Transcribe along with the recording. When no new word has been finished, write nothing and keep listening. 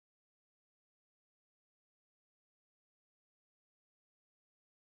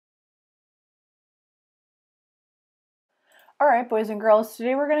Alright, boys and girls,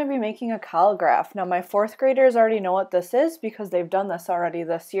 today we're going to be making a collograph. Now my fourth graders already know what this is because they've done this already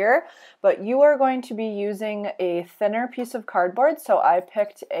this year, but you are going to be using a thinner piece of cardboard. So I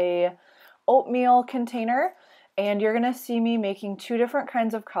picked a oatmeal container, and you're going to see me making two different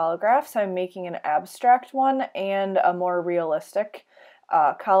kinds of collographs. I'm making an abstract one and a more realistic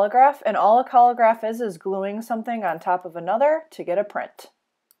collograph, and all a collograph is gluing something on top of another to get a print.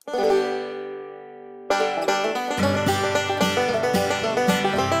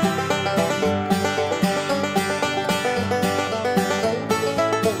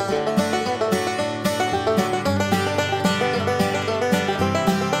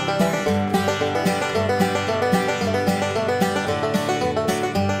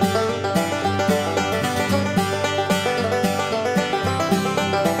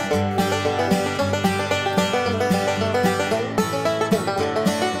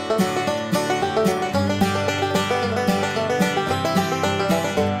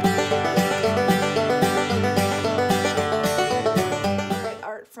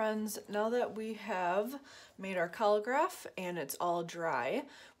 Now that we have made our collograph and it's all dry,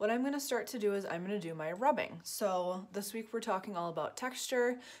 what I'm going to start to do is I'm going to do my rubbing. So this week we're talking all about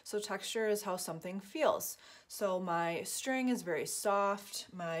texture. So texture is how something feels. So my string is very soft,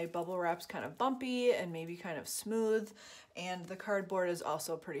 my bubble wrap's kind of bumpy and maybe kind of smooth, and the cardboard is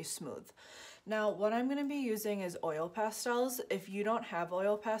also pretty smooth. Now what I'm going to be using is oil pastels. If you don't have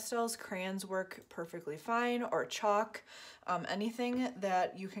oil pastels, crayons work perfectly fine, or chalk, anything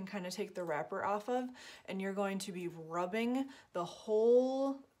that you can kind of take the wrapper off of, and you're going to be rubbing the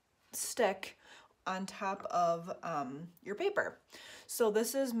whole stick on top of your paper. So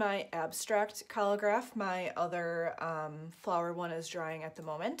this is my abstract collograph. My other flower one is drying at the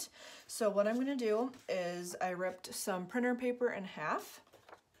moment. So what I'm going to do is I ripped some printer paper in half,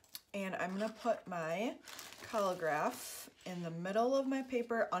 and I'm going to put my collograph in the middle of my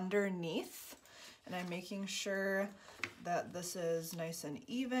paper underneath, and I'm making sure that this is nice and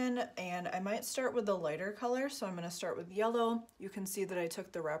even, and I might start with the lighter color, so I'm going to start with yellow. You can see that I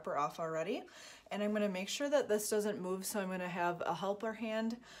took the wrapper off already, and I'm going to make sure that this doesn't move, so I'm going to have a helper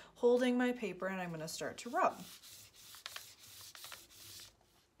hand holding my paper, and I'm going to start to rub.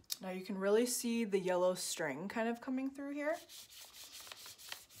 Now you can really see the yellow string kind of coming through here.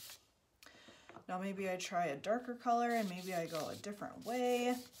 Now maybe I try a darker color, and maybe I go a different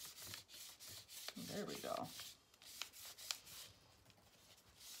way. There we go.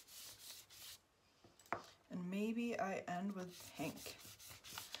 And maybe I end with pink.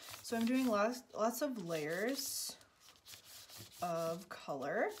 So I'm doing lots of layers of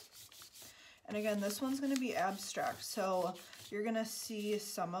color. And again, this one's going to be abstract. So you're going to see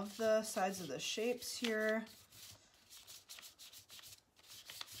some of the sides of the shapes here.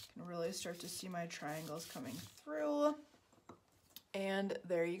 You can really start to see my triangles coming through. And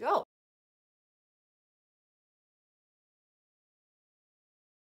there you go.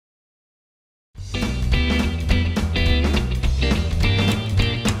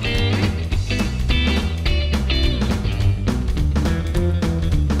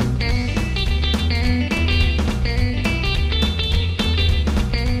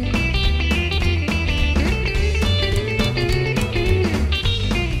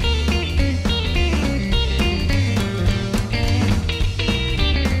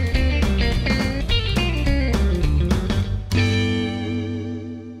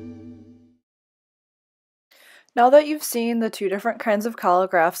 Now that you've seen the two different kinds of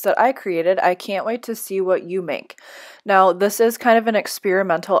collographs that I created, I can't wait to see what you make. Now, this is kind of an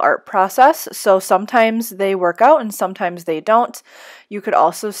experimental art process, so sometimes they work out and sometimes they don't. You could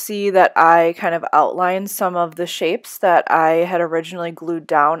also see that I kind of outlined some of the shapes that I had originally glued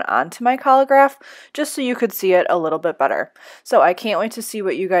down onto my collograph, just so you could see it a little bit better. So I can't wait to see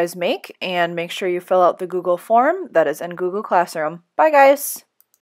what you guys make, and make sure you fill out the Google form that is in Google Classroom. Bye, guys!